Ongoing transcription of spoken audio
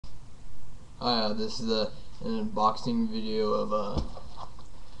This is an unboxing video of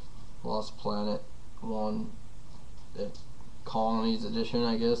Lost Planet 1, the Colonies Edition,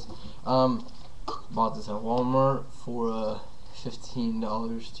 I guess. Bought this at Walmart for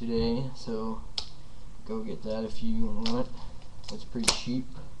 $15 today, so go get that if you want it. It's pretty cheap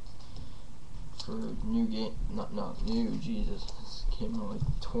for new game. Not new, Jesus. This came out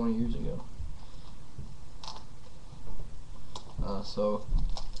like 20 years ago. So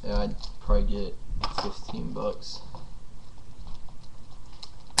yeah, I'd probably get it 15 bucks.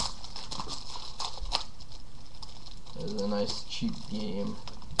 It's a nice cheap game.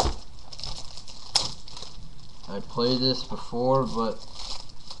 I played this before, but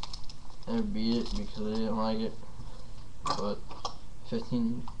I never beat it because I didn't like it. But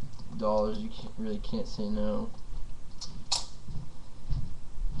 $15, you really can't say no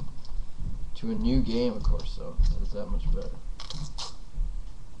to a new game, of course. So it's that much better.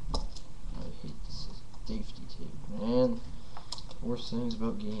 I hate this safety tape, man. Worst things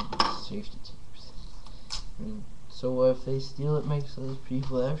about games, safety tapes. I mean, so what if they steal it? Makes those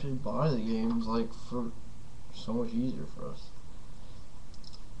people that actually buy the games like for so much easier for us.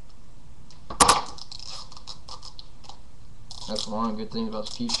 That's one good thing about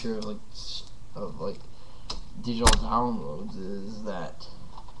the future of like digital downloads is that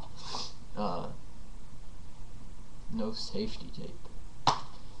no safety tape.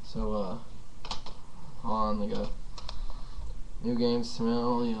 So on like a new game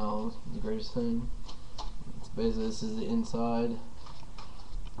smell, you know, the greatest thing. It's basically, this is the inside.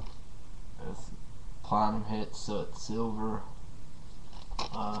 It's platinum hit, so it's silver.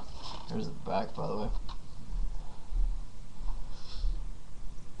 There's the back, by the way.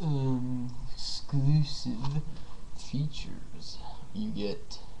 Exclusive features. You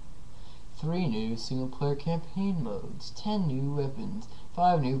get 3 new single-player campaign modes, 10 new weapons,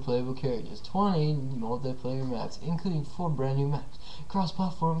 5 new playable characters, 20 multiplayer maps, including 4 brand new maps,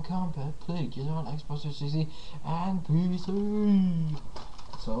 cross-platform combat, play together on Xbox 360 and PC.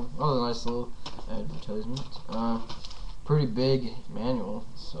 So, that was a nice little advertisement. Pretty big manual,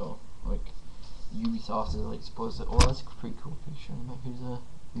 so, like, Ubisoft is, like, supposed to, oh, that's a pretty cool picture. Here's a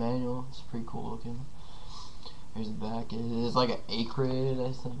manual, it's pretty cool looking. Here's the back. It is like an acrid,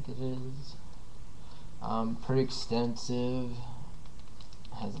 I think it is. Pretty extensive.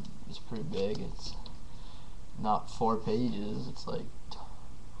 It's pretty big. It's not 4 pages. It's like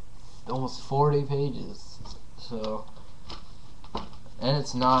almost 40 pages. So, and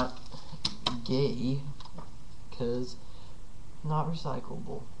it's not gay, cause not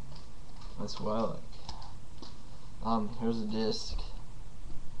recyclable. That's what I like. Here's a disc.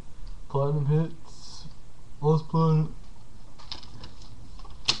 Platinum hits. Lost Planet.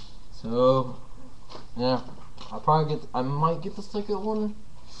 So yeah, I might get the second one,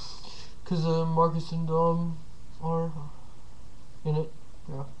 cause Marcus and Dom are in it.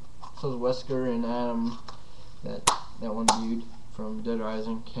 Yeah. So is Wesker and Adam. That one dude from Dead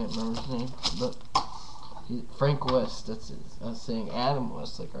Rising. Can't remember his name, but Frank West. That's it. I was saying Adam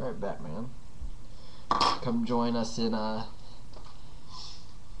West. Like, all right, Batman, come join us in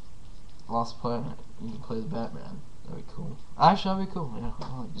Lost Planet. You can play the Batman. That'd be cool. Actually, that'd be cool. Yeah,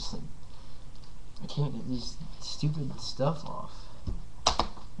 I just think I can't get these stupid stuff off.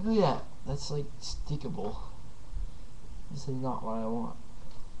 Look at that. That's like stickable. This is not what I want.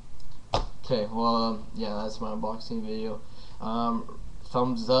 Okay, well, yeah, that's my unboxing video.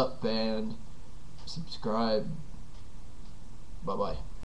 Thumbs up and subscribe. Bye bye.